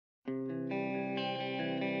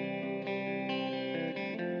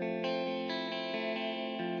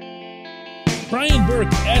Brian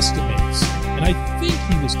Burke estimates, and I think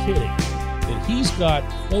he was kidding, that he's got,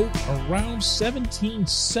 quote, around 17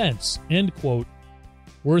 cents, end quote,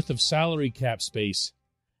 worth of salary cap space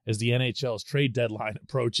as the NHL's trade deadline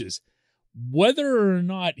approaches. Whether or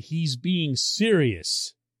not he's being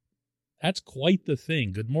serious, that's quite the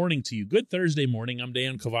thing. Good morning to you. Good Thursday morning. I'm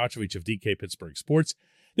Dan Kovacevic of DK Pittsburgh Sports.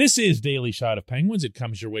 This is Daily Shot of Penguins. It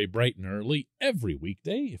comes your way bright and early every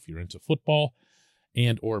weekday if you're into football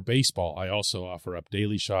and or baseball. I also offer up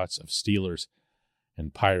daily shots of Steelers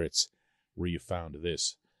and Pirates where you found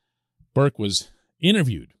this. Burke was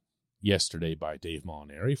interviewed yesterday by Dave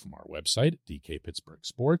Molinari from our website at DK Pittsburgh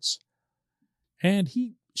Sports, and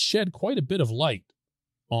he shed quite a bit of light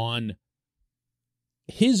on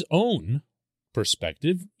his own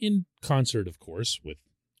perspective in concert, of course, with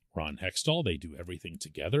Ron Hextall. They do everything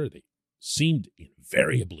together. They seemed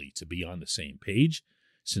invariably to be on the same page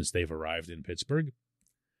since they've arrived in Pittsburgh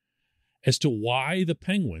as to why the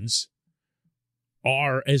Penguins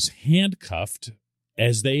are as handcuffed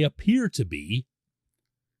as they appear to be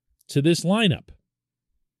to this lineup.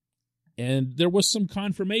 And there was some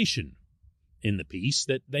confirmation in the piece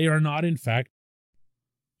that they are not, in fact,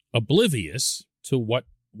 oblivious to what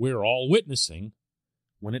we're all witnessing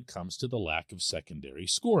when it comes to the lack of secondary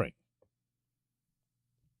scoring.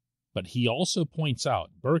 But he also points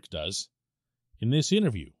out, Burke does, in this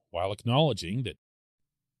interview, while acknowledging that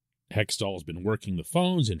Hextall has been working the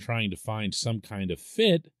phones and trying to find some kind of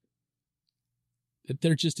fit, that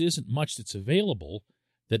there just isn't much that's available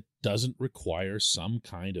that doesn't require some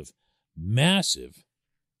kind of massive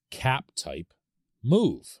cap-type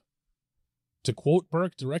move. To quote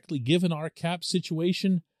Burke directly, given our cap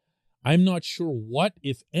situation, I'm not sure what,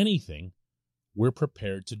 if anything, we're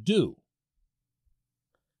prepared to do.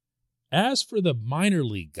 As for the minor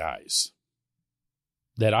league guys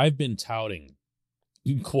that I've been touting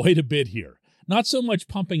quite a bit here, not so much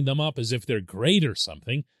pumping them up as if they're great or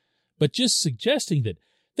something, but just suggesting that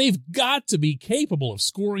they've got to be capable of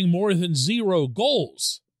scoring more than 0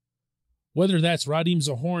 goals. Whether that's Radim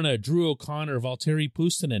Zohorna, Drew O'Connor, Valtteri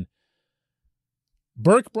Puustinen.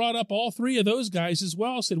 Burke brought up all 3 of those guys as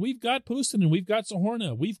well, said we've got Puustinen, we've got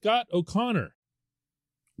Zohorna, we've got O'Connor.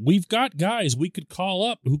 We've got guys we could call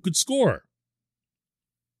up who could score.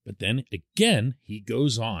 But then again, he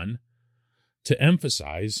goes on to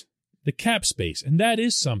emphasize the cap space. And that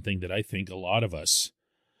is something that I think a lot of us,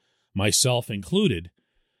 myself included,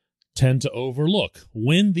 tend to overlook.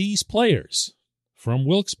 When these players from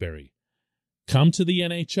Wilkes-Barre come to the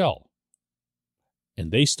NHL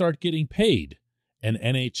and they start getting paid an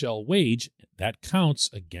NHL wage, that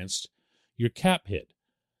counts against your cap hit.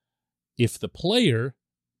 If the player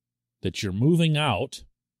that you're moving out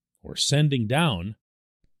or sending down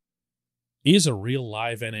is a real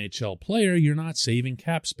live NHL player, you're not saving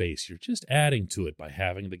cap space. You're just adding to it by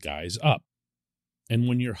having the guys up. And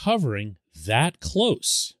when you're hovering that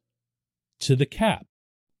close to the cap,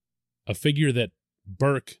 a figure that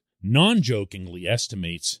Burke non-jokingly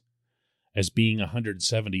estimates as being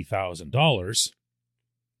 $170,000,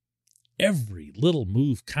 every little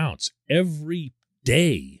move counts. Every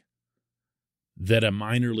day that a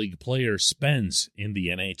minor league player spends in the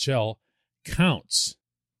NHL counts.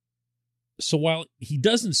 So while he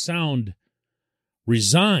doesn't sound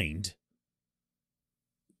resigned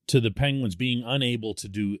to the Penguins being unable to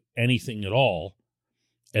do anything at all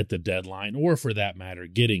at the deadline, or for that matter,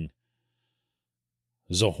 getting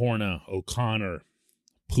Zohorna, O'Connor,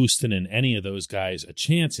 Puustinen, any of those guys a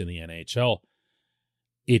chance in the NHL,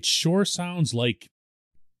 it sure sounds like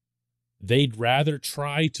they'd rather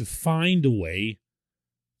try to find a way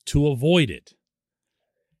to avoid it.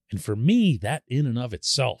 And for me, that in and of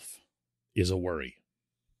itself is a worry.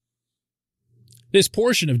 This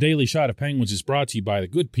portion of Daily Shot of Penguins is brought to you by the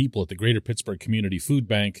good people at the Greater Pittsburgh Community Food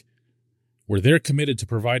Bank, where they're committed to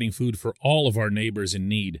providing food for all of our neighbors in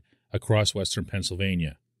need across Western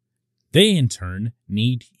Pennsylvania. They, in turn,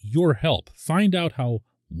 need your help. Find out how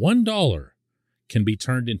 $1 can be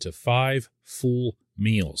turned into 5 full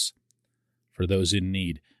meals for those in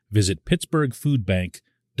need. Visit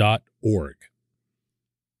pittsburghfoodbank.org.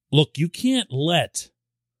 Look, you can't let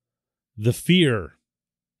the fear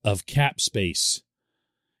of cap space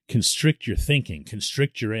constrict your thinking,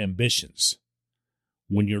 constrict your ambitions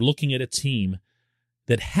when you're looking at a team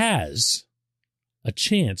that has a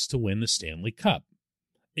chance to win the Stanley Cup.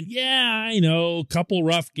 And yeah, I know, a couple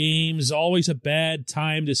rough games, always a bad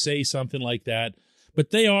time to say something like that, but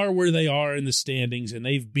they are where they are in the standings, and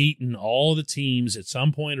they've beaten all the teams at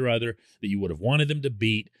some point or other that you would have wanted them to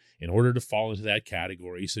beat in order to fall into that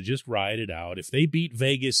category. So just ride it out. If they beat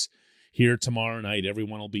Vegas here tomorrow night,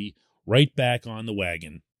 everyone will be right back on the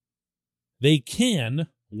wagon. They can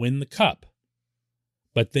win the cup,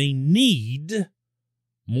 but they need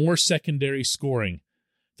more secondary scoring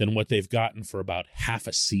than what they've gotten for about half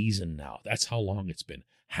a season now. That's how long it's been,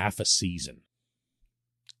 half a season.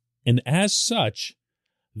 And as such,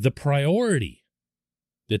 the priority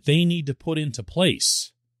that they need to put into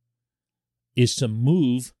place is to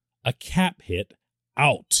move a cap hit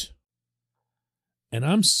out. And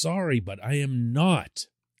I'm sorry, but I am not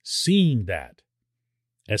seeing that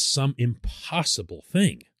as some impossible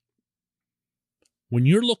thing. When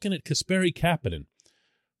you're looking at Kasperi Kapanen,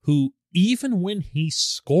 who even when he's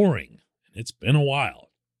scoring, and it's been a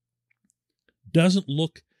while, doesn't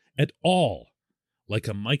look at all like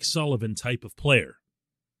a Mike Sullivan type of player.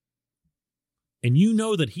 And you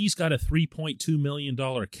know that he's got a $3.2 million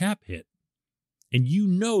cap hit. And you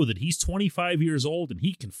know that he's 25 years old and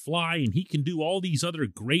he can fly and he can do all these other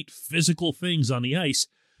great physical things on the ice.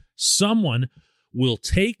 Someone will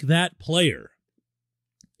take that player,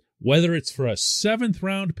 whether it's for a 7th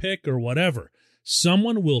round pick or whatever,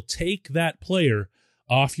 someone will take that player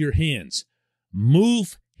off your hands.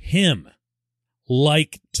 Move him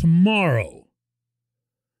like tomorrow.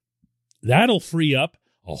 That'll free up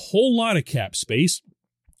a whole lot of cap space,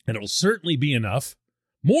 and it'll certainly be enough,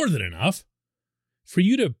 more than enough, for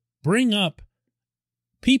you to bring up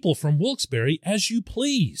people from Wilkes-Barre as you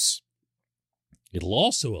please. It'll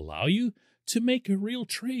also allow you to make a real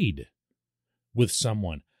trade with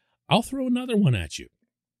someone. I'll throw another one at you.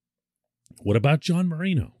 What about John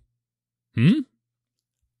Marino?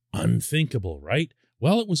 Unthinkable, right?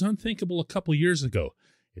 Well, it was unthinkable a couple years ago.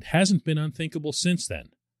 It hasn't been unthinkable since then.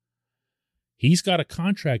 He's got a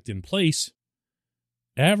contract in place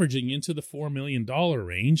averaging into the $4 million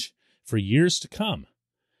range for years to come.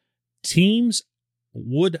 Teams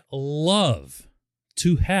would love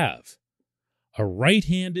to have a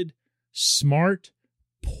right-handed, smart,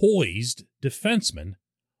 poised defenseman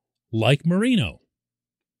like Marino.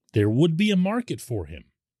 There would be a market for him.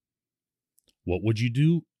 What would you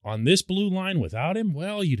do on this blue line without him?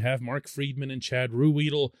 Well, you'd have Mark Friedman and Chad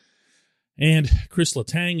Ruhwedel and Chris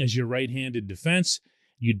Letang as your right-handed defense.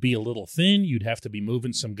 You'd be a little thin. You'd have to be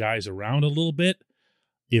moving some guys around a little bit.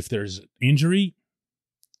 If there's injury,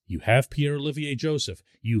 you have Pierre-Olivier Joseph.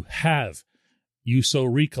 You have Juuso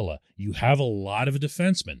Riikola. You have a lot of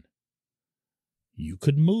defensemen. You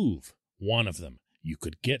could move one of them. You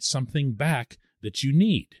could get something back that you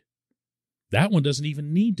need. That one doesn't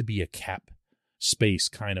even need to be a cap space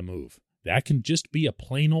kind of move. That can just be a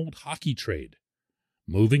plain old hockey trade,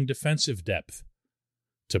 moving defensive depth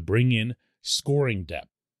to bring in scoring depth.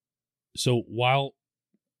 So while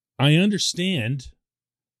I understand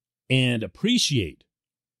and appreciate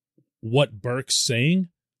what Burke's saying,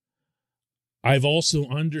 I've also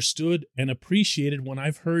understood and appreciated when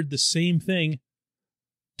I've heard the same thing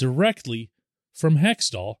directly from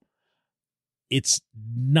Hextall. It's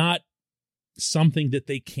not something that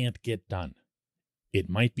they can't get done. It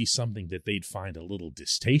might be something that they'd find a little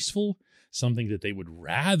distasteful, something that they would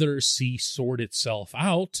rather see sort itself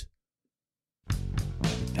out.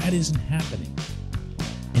 But that isn't happening.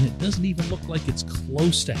 And it doesn't even look like it's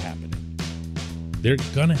close to happening. They're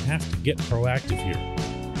going to have to get proactive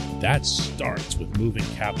here. That starts with moving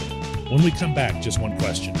capital. When we come back, just one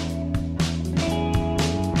question.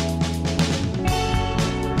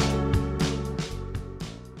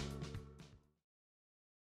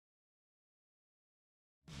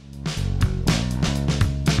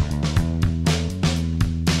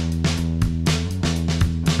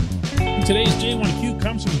 Today's J1Q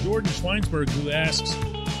comes from Jordan Schweinsberg, who asks,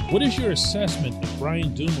 what is your assessment of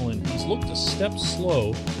Brian Dumoulin? He's looked a step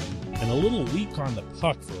slow and a little weak on the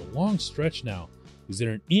puck for a long stretch now. Is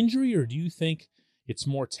there an injury, or do you think it's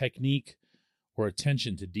more technique or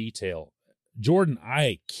attention to detail? Jordan,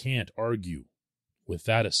 I can't argue with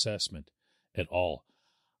that assessment at all.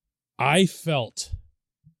 I felt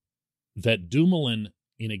that Dumoulin,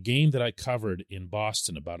 in a game that I covered in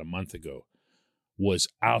Boston about a month ago, was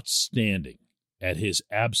outstanding at his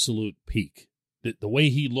absolute peak. The way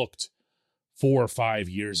he looked 4 or 5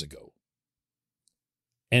 years ago.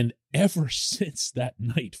 And ever since that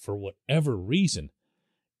night, for whatever reason,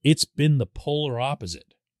 it's been the polar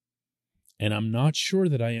opposite. And I'm not sure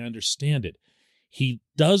that I understand it. He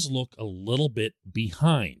does look a little bit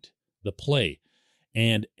behind the play.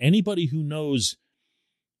 And anybody who knows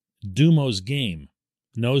Dumo's game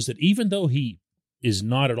knows that even though he is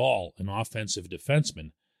not at all an offensive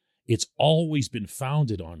defenseman, it's always been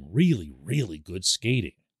founded on really, really good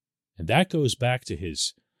skating. And that goes back to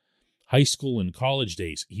his high school and college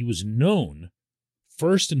days. He was known,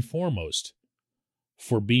 first and foremost,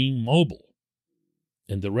 for being mobile.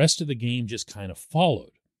 And the rest of the game just kind of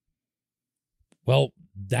followed. Well,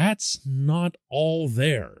 that's not all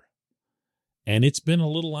there. And it's been a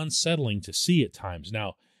little unsettling to see at times.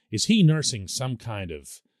 Now, is he nursing some kind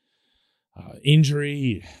of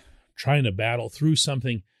injury, trying to battle through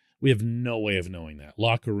something? We have no way of knowing that.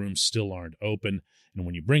 Locker rooms still aren't open. And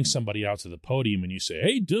when you bring somebody out to the podium and you say,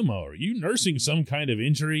 hey, Dumo, are you nursing some kind of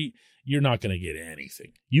injury? You're not going to get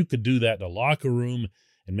anything. You could do that in a locker room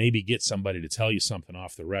and maybe get somebody to tell you something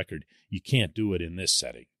off the record. You can't do it in this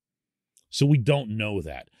setting. So we don't know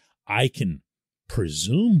that. I can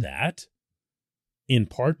presume that, in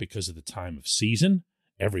part because of the time of season.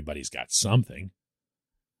 Everybody's got something.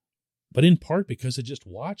 But in part because of just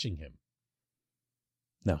watching him.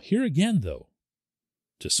 Now, here again, though,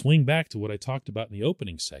 to swing back to what I talked about in the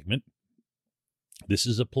opening segment, this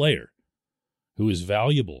is a player who is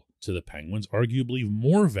valuable to the Penguins, arguably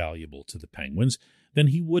more valuable to the Penguins than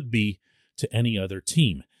he would be to any other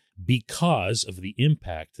team because of the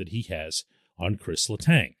impact that he has on Chris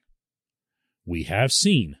Letang. We have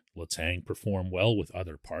seen Letang perform well with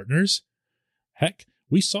other partners. Heck,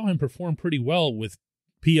 we saw him perform pretty well with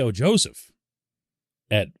P.O. Joseph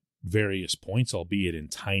at various points, albeit in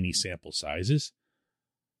tiny sample sizes.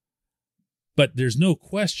 But there's no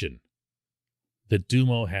question that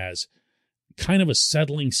Dumo has kind of a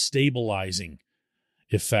settling, stabilizing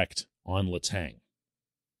effect on Letang.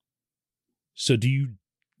 So do you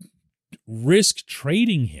risk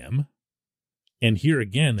trading him? And here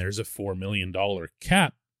again, there's a $4 million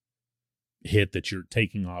cap hit that you're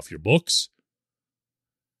taking off your books,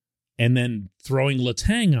 and then throwing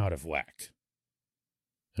Letang out of whack.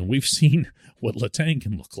 And we've seen what Letang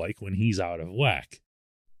can look like when he's out of whack.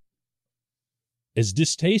 As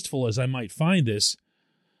distasteful as I might find this,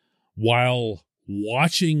 while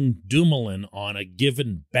watching Dumoulin on a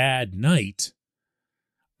given bad night,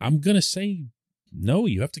 I'm going to say, no,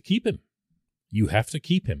 you have to keep him. You have to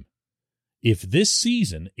keep him. If this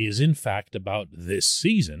season is in fact about this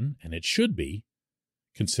season, and it should be,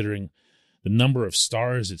 considering the number of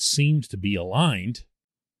stars that seemed to be aligned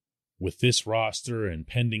with this roster and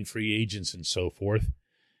pending free agents and so forth,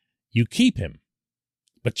 you keep him.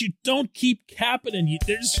 But you don't keep Kapanen.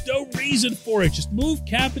 There's no reason for it. Just move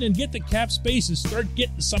Kapanen, get the cap space, and start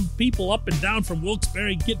getting some people up and down from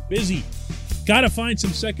Wilkes-Barre. Get busy. Got to find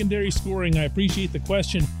some secondary scoring. I appreciate the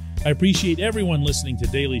question. I appreciate everyone listening to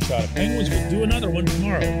Daily Shot of Penguins. We'll do another one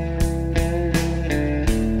tomorrow.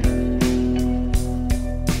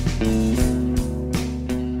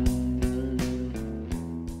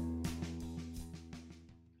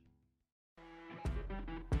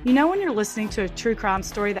 You know when you're listening to a true crime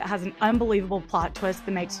story that has an unbelievable plot twist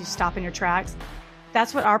that makes you stop in your tracks?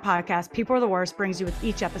 That's what our podcast, People Are the Worst, brings you with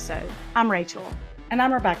each episode. I'm Rachel. And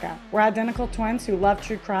I'm Rebecca. We're identical twins who love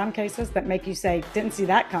true crime cases that make you say, didn't see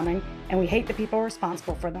that coming, and we hate the people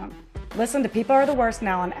responsible for them. Listen to People Are the Worst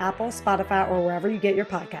now on Apple, Spotify, or wherever you get your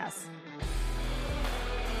podcasts.